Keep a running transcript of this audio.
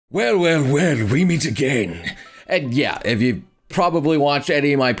Well, we meet again. And yeah, if you probably watched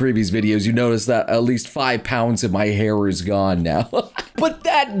any of my previous videos, you notice that at least 5 pounds of my hair is gone now. But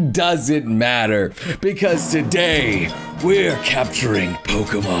that doesn't matter, because today, we're capturing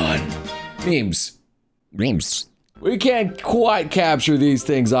Pokemon. Memes. We can't quite capture these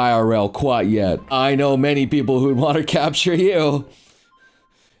things IRL quite yet. I know many people who'd want to capture you.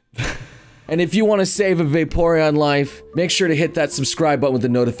 And if you want to save a Vaporeon life, make sure to hit that subscribe button with the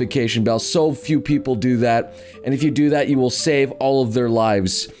notification bell. So few people do that. And if you do that, you will save all of their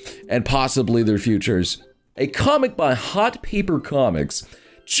lives and possibly their futures. A comic by Hot Paper Comics.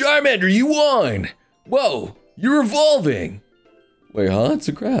 Charmander, you won! Whoa, you're evolving! Wait, huh? It's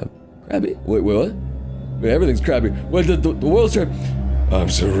a crab. Crabby? Wait, what? Wait, everything's crabby. Wait, the world's I'm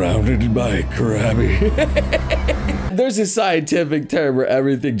surrounded by crabby. There's a scientific term where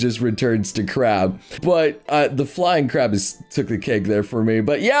everything just returns to crab, but the flying crab took the cake there for me.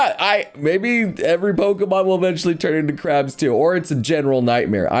 But yeah, maybe every Pokemon will eventually turn into crabs too, or it's a general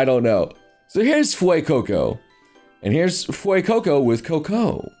nightmare. I don't know. So here's Fuecoco, and here's Fuecoco with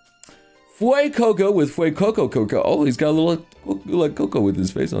Coco. Fuecoco with Fuecoco. Oh, he's got a little like Coco with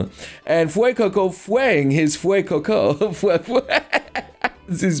his face on it. And Fuecoco fueing his Fuecoco.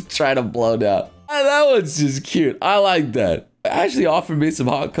 He's trying to blow down. That one's just cute. I like that. I actually offered me some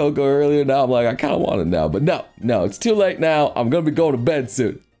hot cocoa earlier. Now I'm like, I kind of want it now. But no, it's too late now. I'm going to be going to bed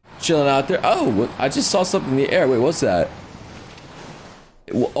soon. Chilling out there. Oh, I just saw something in the air. Wait, what's that?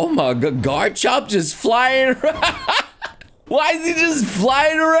 Oh my God, Garchomp just flying around. Why is he just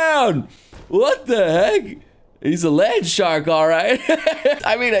flying around? What the heck? He's a land shark, all right.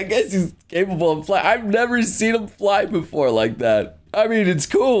 I mean, I guess he's capable of flying. I've never seen him fly before like that. I mean, it's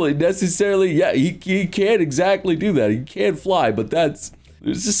cool. He necessarily, yeah, he can't exactly do that. He can't fly, but there's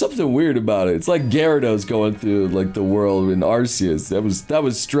just something weird about it. It's like Gyarados going through like the world in Arceus. That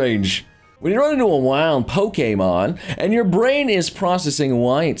was strange. When you run into a wild Pokemon and your brain is processing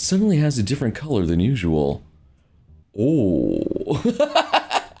why it suddenly has a different color than usual. Oh.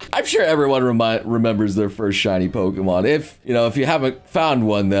 I'm sure everyone remembers their first shiny Pokemon. If you haven't found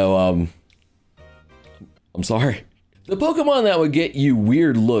one though, I'm sorry. The Pokemon that would get you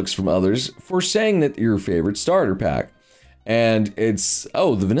weird looks from others for saying that your favorite starter pack. And it's,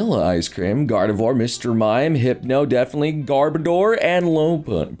 oh, the vanilla ice cream, Gardevoir, Mr. Mime, Hypno, definitely, Garbodor, and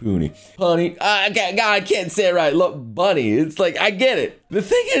Lopunny. Punny, I can't say it right, Bunny, it's like, I get it. The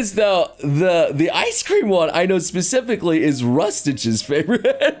thing is though, the ice cream one I know specifically is Rustich's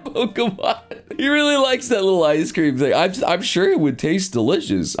favorite Pokemon. He really likes that little ice cream thing. I'm sure it would taste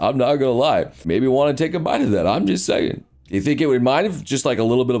delicious, I'm not gonna lie. Maybe want to take a bite of that, I'm just saying. Do you think it would mind if just like a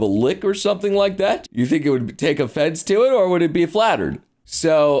little bit of a lick or something like that? You think it would take offense to it, or would it be flattered?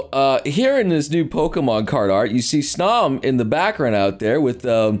 So here in this new Pokemon card art, you see Snom in the background out there with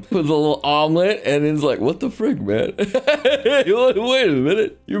a little omelet, and it's like, what the frick, man? Wait a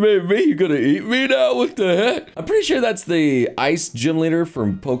minute, you made me, you gonna eat me now? What the heck? I'm pretty sure that's the Ice Gym Leader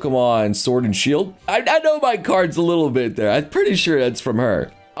from Pokemon Sword and Shield. I know my cards a little bit there. I'm pretty sure that's from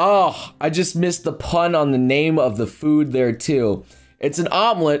her. Oh, I just missed the pun on the name of the food there too. It's an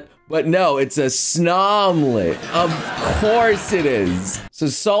omelet, but no, it's a snomlet. Of course it is. So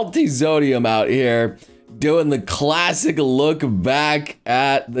Salty Zodium out here doing the classic look back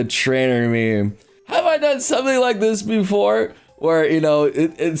at the trainer meme. Have I done something like this before? Where,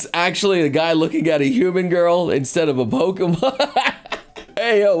 it's actually a guy looking at a human girl instead of a Pokemon?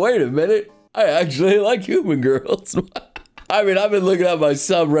 Hey, yo, wait a minute. I actually like human girls. I mean, I've been looking at my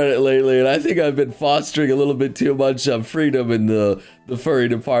subreddit lately, and I think I've been fostering a little bit too much freedom in the furry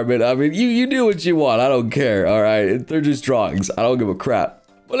department. I mean, you do what you want. I don't care, all right? They're just drawings. I don't give a crap.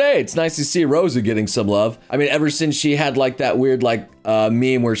 Well, hey, it's nice to see Rosa getting some love. I mean, ever since she had like that weird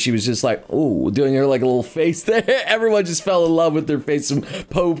meme where she was just like, oh, doing her like a little face there. Everyone just fell in love with her face from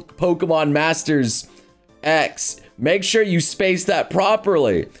Pokemon Masters X. Make sure you space that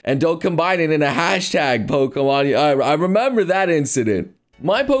properly and don't combine it in a hashtag, Pokemon. I remember that incident.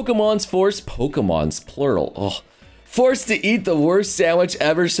 My Pokemon's forced, Pokemon's plural, oh, forced to eat the worst sandwich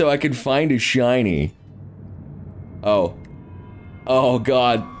ever so I could find a shiny. Oh. Oh,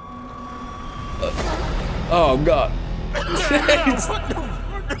 God. Oh, God.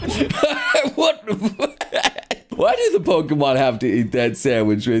 What the Why do the Pokemon have to eat that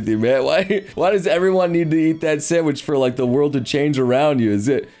sandwich with you, man? Why does everyone need to eat that sandwich for like the world to change around you?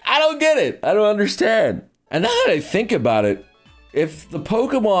 I don't get it. I don't understand. And now that I think about it, if the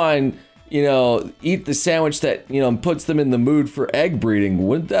Pokemon, eat the sandwich that, puts them in the mood for egg breeding,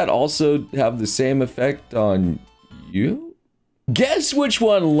 wouldn't that also have the same effect on you? Guess which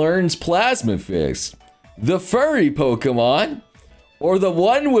one learns Plasma Fist? The furry Pokemon or the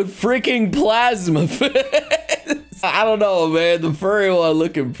one with freaking plasma. I don't know, man. The furry one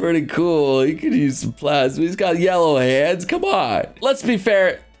looking pretty cool. He could use some plasma. He's got yellow hands. Come on. Let's be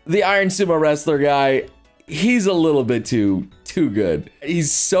fair. The Iron Sumo Wrestler guy, he's a little bit too good.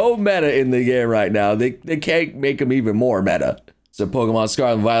 He's so meta in the game right now. They can't make him even more meta. So Pokemon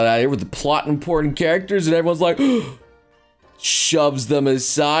Scarlet and Violet out here with the plot important characters, and everyone's like, shoves them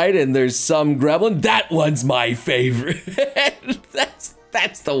aside, and there's some gremlin. That one's my favorite.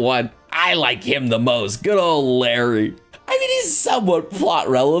 That's the one. I like him the most. Good old Larry. I mean, he's somewhat plot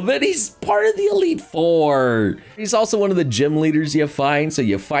relevant. He's part of the Elite Four. He's also one of the gym leaders you find, so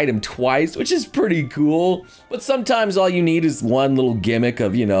you fight him twice, which is pretty cool. But sometimes all you need is one little gimmick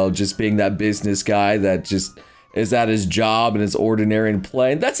of, you know, just being that business guy that just is at his job and is ordinary and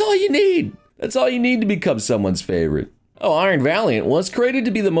plain. That's all you need. That's all you need to become someone's favorite. Oh, Iron Valiant was created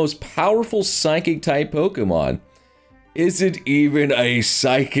to be the most powerful psychic type Pokemon. Is it even a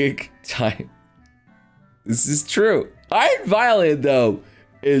psychic type? This is true. Iron Valiant, though,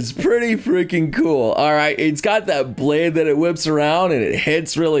 is pretty freaking cool. All right, it's got that blade that it whips around and it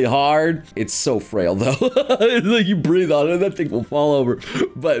hits really hard. It's so frail, though. Like you breathe on it, that thing will fall over.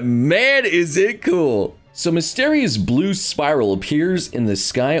 But man, is it cool. So mysterious blue spiral appears in the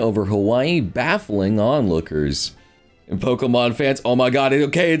sky over Hawaii, baffling onlookers. And Pokemon fans, oh my god,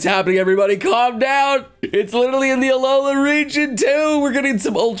 okay, it's happening, everybody, calm down. It's literally in the Alola region, too. We're getting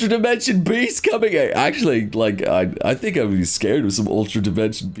some Ultra Dimension beasts coming. Actually, like, I think I would be scared if some Ultra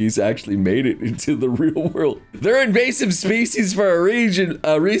Dimension beasts actually made it into the real world. They're invasive species for a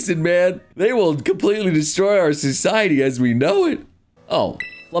reason, man. They will completely destroy our society as we know it. Oh,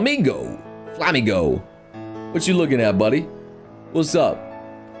 Flamingo. What you looking at, buddy? What's up?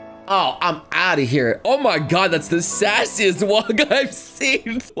 Oh, I'm out of here. Oh my god, that's the sassiest walk I've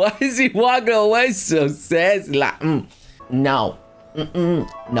seen. Why is he walking away so sassy? Like, no.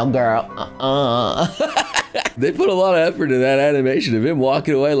 No, girl. They put a lot of effort in that animation of him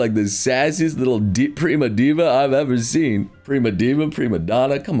walking away like the sassiest little prima diva I've ever seen. Prima diva, prima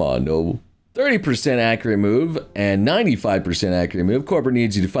donna, come on, Noble. 30% accurate move and 95% accurate move. Corporate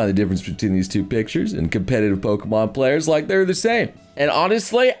needs you to find the difference between these two pictures, and competitive Pokemon players like they're the same. And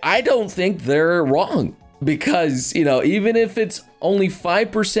honestly, I don't think they're wrong. Because, you know, even if it's only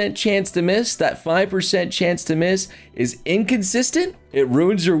 5% chance to miss, that 5% chance to miss is inconsistent. It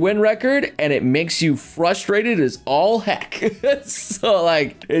ruins your win record and it makes you frustrated as all heck. So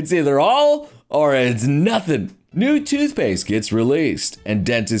like, it's either all or it's nothing. New toothpaste gets released, and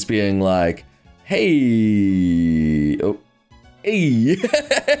dentists being like, hey, oh, hey.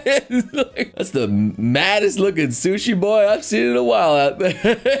 That's the maddest looking sushi boy I've seen in a while out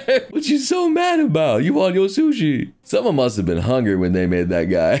there. What you so mad about? You want your sushi? Someone must have been hungry when they made that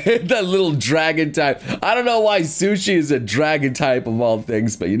guy. That little dragon type. I don't know why sushi is a dragon type of all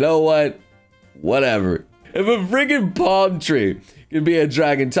things, but you know what? Whatever. If a freaking palm tree can be a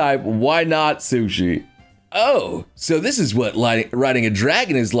dragon type, why not sushi? Oh, so this is what riding a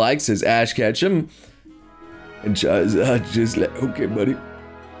dragon is like, says Ash Ketchum. And just like, okay,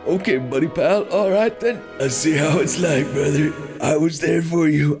 buddy, pal. All right, then. I see how it's like, brother. I was there for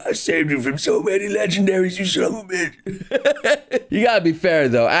you. I saved you from so many legendaries, you son of a bitch. You gotta be fair,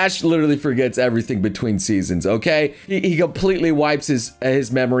 though. Ash literally forgets everything between seasons, okay? He completely wipes his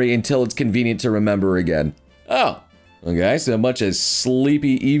memory until it's convenient to remember again. Oh, okay, so a bunch of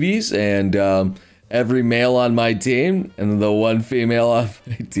sleepy Eevees and, every male on my team, and the one female on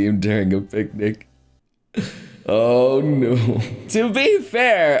my team during a picnic. Oh no. To be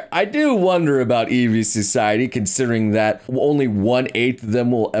fair, I do wonder about Eevee society, considering that only 1/8 of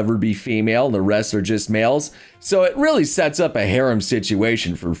them will ever be female, and the rest are just males. So it really sets up a harem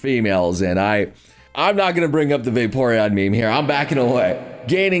situation for females, and I'm not gonna bring up the Vaporeon meme here. I'm backing away.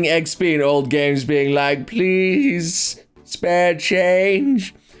 Gaining XP in old games being like, please, spare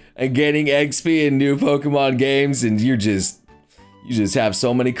change. And getting XP in new Pokemon games, and you just have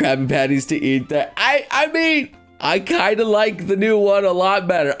so many Krabby Patties to eat that I mean, I kind of like the new one a lot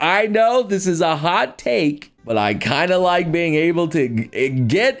better. I know this is a hot take, but I kind of like being able to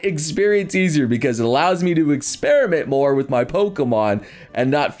get experience easier because it allows me to experiment more with my Pokemon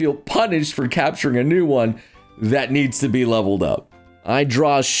and not feel punished for capturing a new one that needs to be leveled up. I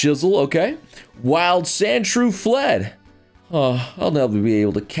draw Shizzle, okay. Wild Sandshrew fled. Oh, I'll never be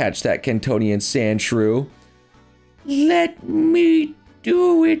able to catch that Cantonian Sandshrew. Let me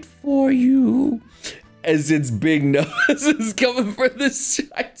do it for you. As its big nose is coming for this.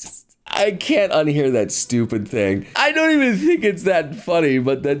 I can't unhear that stupid thing. I don't even think it's that funny,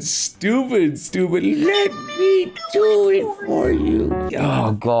 but that's stupid. Let me do it for you.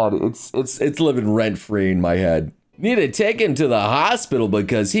 Oh God, it's living rent free in my head. Need to take him to the hospital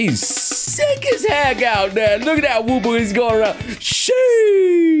because he's sick as heck out there. Look at that whooper he's going around. Sheesh.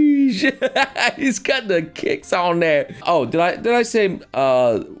 He's got the kicks on there. Oh, did I say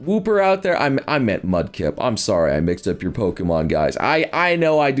whooper out there? I meant Mudkip. I'm sorry, I mixed up your Pokemon, guys. I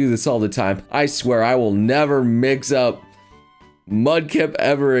know I do this all the time. I swear I will never mix up Mudkip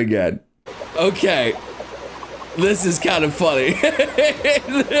ever again. Okay. This is kind of funny.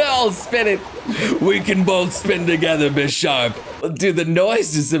 They're all spinning. We can both spin together, Miss Sharp. Dude, the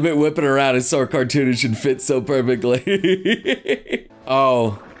noise of it whipping around is so cartoonish and fits so perfectly.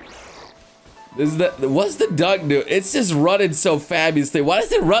 Oh. What's the duck do? It's just running so fabulously. Why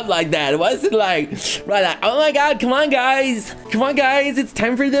does it run like that? Why is it like, oh my God, come on guys. Come on guys, it's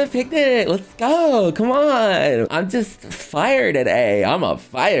time for the picnic. Let's go, come on. I'm just fire today. I'm a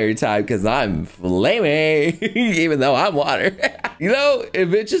fire type because I'm flaming, even though I'm water. You know,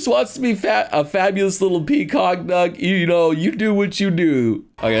 if it just wants to be a fabulous little peacock duck, you know, you do what you do.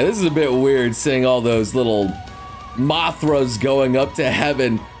 Okay, this is a bit weird seeing all those little Mothras going up to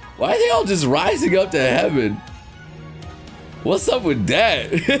heaven. Why are they all just rising up to heaven? What's up with that?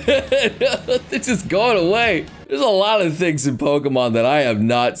 They're just going away. There's a lot of things in Pokemon that I have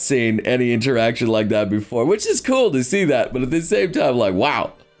not seen any interaction like that before, which is cool to see that, but at the same time, like,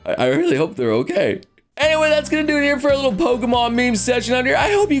 wow, I really hope they're okay. Anyway, that's gonna do it here for a little Pokemon meme session out here.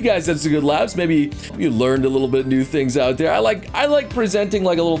 I hope you guys had some good laughs. Maybe you learned a little bit new things out there. I like presenting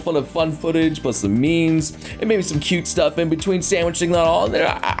like a little fun footage, plus some memes, and maybe some cute stuff in between, sandwiching that all in there.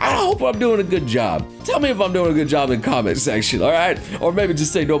 I hope I'm doing a good job. Tell me if I'm doing a good job in the comment section, all right? Or maybe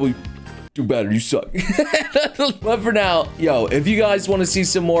just say, nobody do better, you suck. But for now, yo, if you guys want to see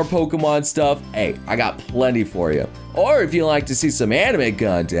some more Pokemon stuff, hey, I got plenty for you. Or if you like to see some anime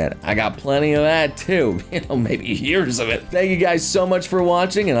content, I got plenty of that too. You know, maybe years of it. Thank you guys so much for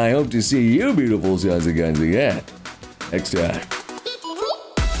watching, and I hope to see you beautiful sons of guns again next time.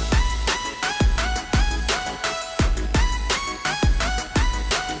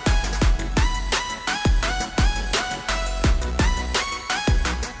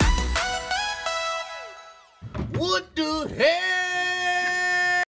 What the hell?